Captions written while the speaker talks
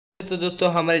तो दोस्तों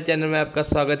हमारे चैनल में आपका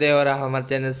स्वागत है और हमारे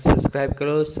चैनल सब्सक्राइब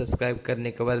करो। सब्सक्राइब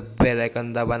करने के बाद बेल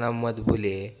आइकन दबाना मत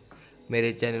भूलिए।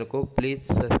 मेरे चैनल को प्लीज़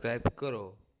सब्सक्राइब करो।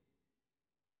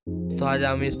 तो आज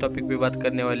हम इस टॉपिक पे बात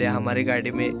करने वाले हैं हमारी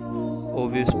गाड़ी में, वो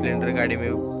भी स्प्लेंडर गाड़ी में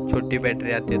छोटी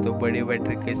बैटरी आती है तो बड़ी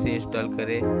बैटरी कैसे इंस्टॉल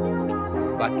करें।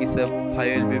 बाकी सब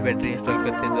 5LB बैटरी इंस्टॉल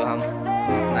करते हैं तो हम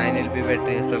 9LB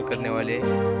बैटरी इंस्टॉल करने वाले।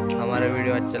 हमारा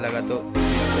वीडियो अच्छा लगा तो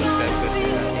प्लीज़ सब्सक्राइब कर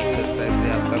देना। एक सब्सक्राइब से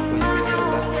आपका कुछ भी नहीं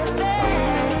होगा।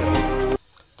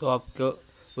 तो आपको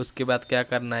उसके बाद क्या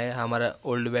करना है, हमारा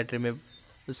ओल्ड बैटरी में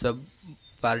सब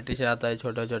पार्टीशन आता है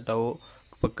छोटा छोटा, वो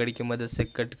पकड़ की मदद से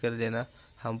कट कर देना।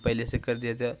 हम पहले से कर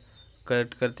दिए थे,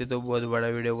 कट करते तो बहुत बड़ा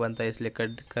वीडियो बनता है इसलिए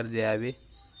कट कर दिया अभी।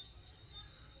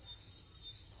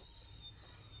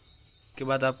 के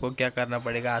बाद आपको क्या करना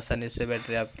पड़ेगा, आसानी से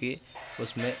बैटरी आपकी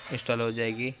उसमें इंस्टॉल हो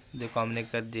जाएगी। देखो हमने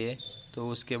कर दिए। तो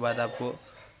उसके बाद आपको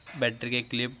बैटरी के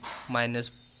क्लिप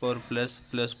माइनस और प्लस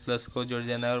प्लस प्लस को जोड़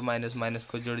देना है और माइनस माइनस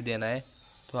को जोड़ देना है।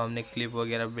 तो हमने क्लिप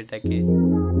वगैरह बिठा के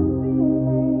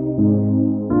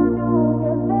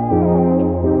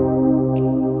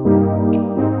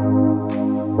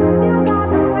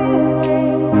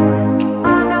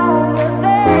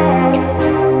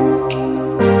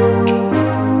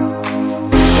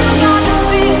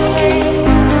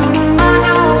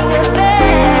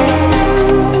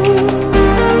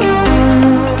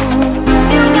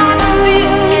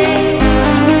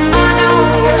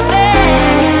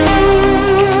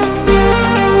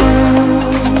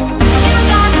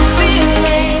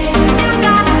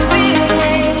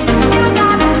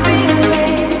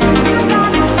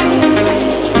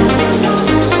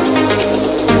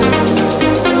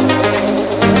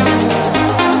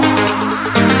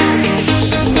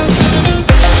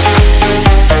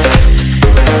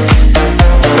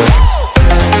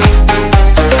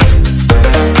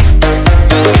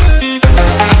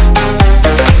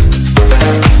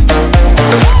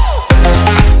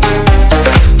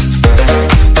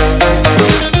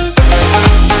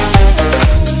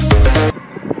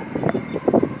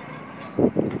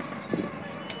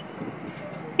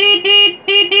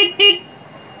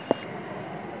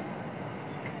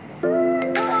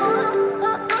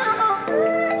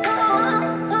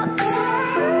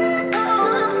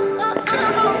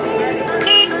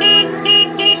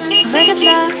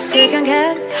So we can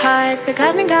get high,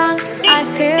 because me gone, I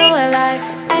feel alive.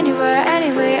 Anywhere,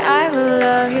 anyway, I will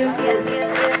love you.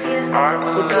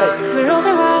 We rule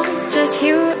the world, just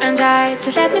you and I.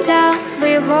 Just let me down,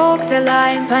 we walk the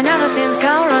line. But now things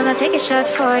go wrong, I'll take a shot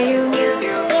for you. Give me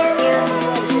your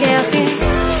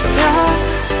love,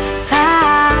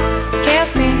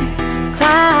 give me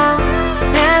clouds,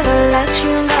 never let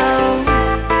you go.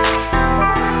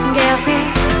 Give me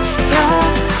your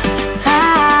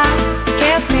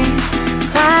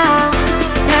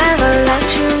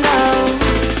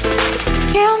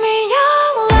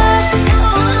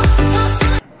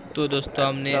तो दोस्तों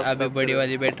हमने अभी बड़ी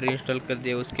वाली battery install कर दी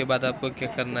है। उसके बाद आपको क्या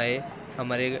करना है,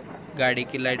 हमारे गाड़ी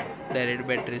की लाइट डायरेक्ट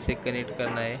बैटरी से कनेक्ट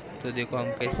करना है। तो देखो हम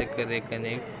कैसे कर रहे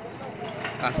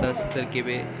कनेक्ट। आसान से तरीके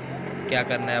पे क्या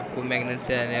करना है, आपको मैग्नेट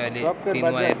से आने वाले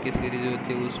 3 वायर की सीरीज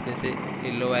होती है, उसमें से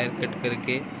येलो वायर कट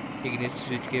करके इग्निशन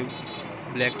स्विच के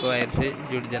ब्लैक वायर से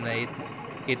जुड़ जाना है।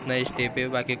 इतना स्टेप है,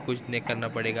 बाकी कुछ नहीं करना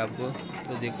पड़ेगा आपको।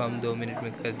 तो देखो हम 2 मिनट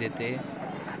में कर देते हैं।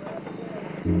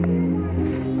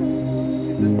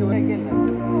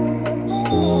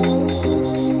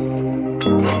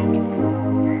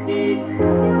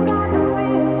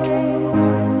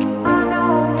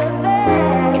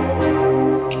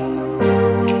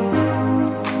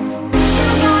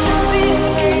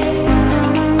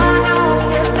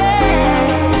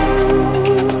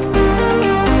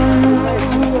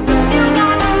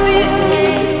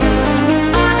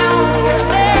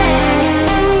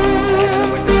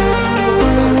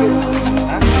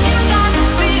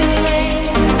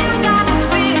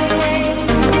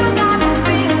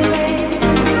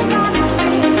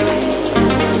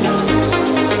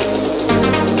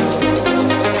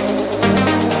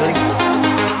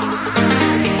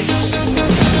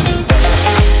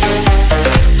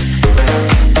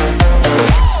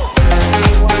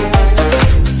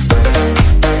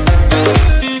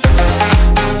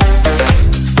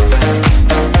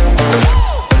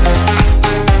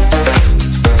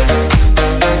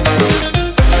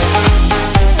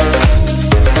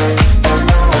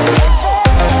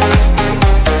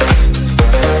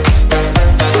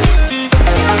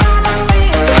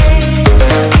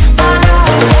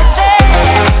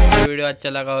 अच्छा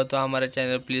लगा हो तो हमारे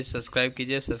चैनल प्लीज़ सब्सक्राइब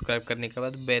कीजिए। सब्सक्राइब करने के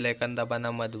बाद बेल आइकन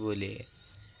दबाना मत भूलिए।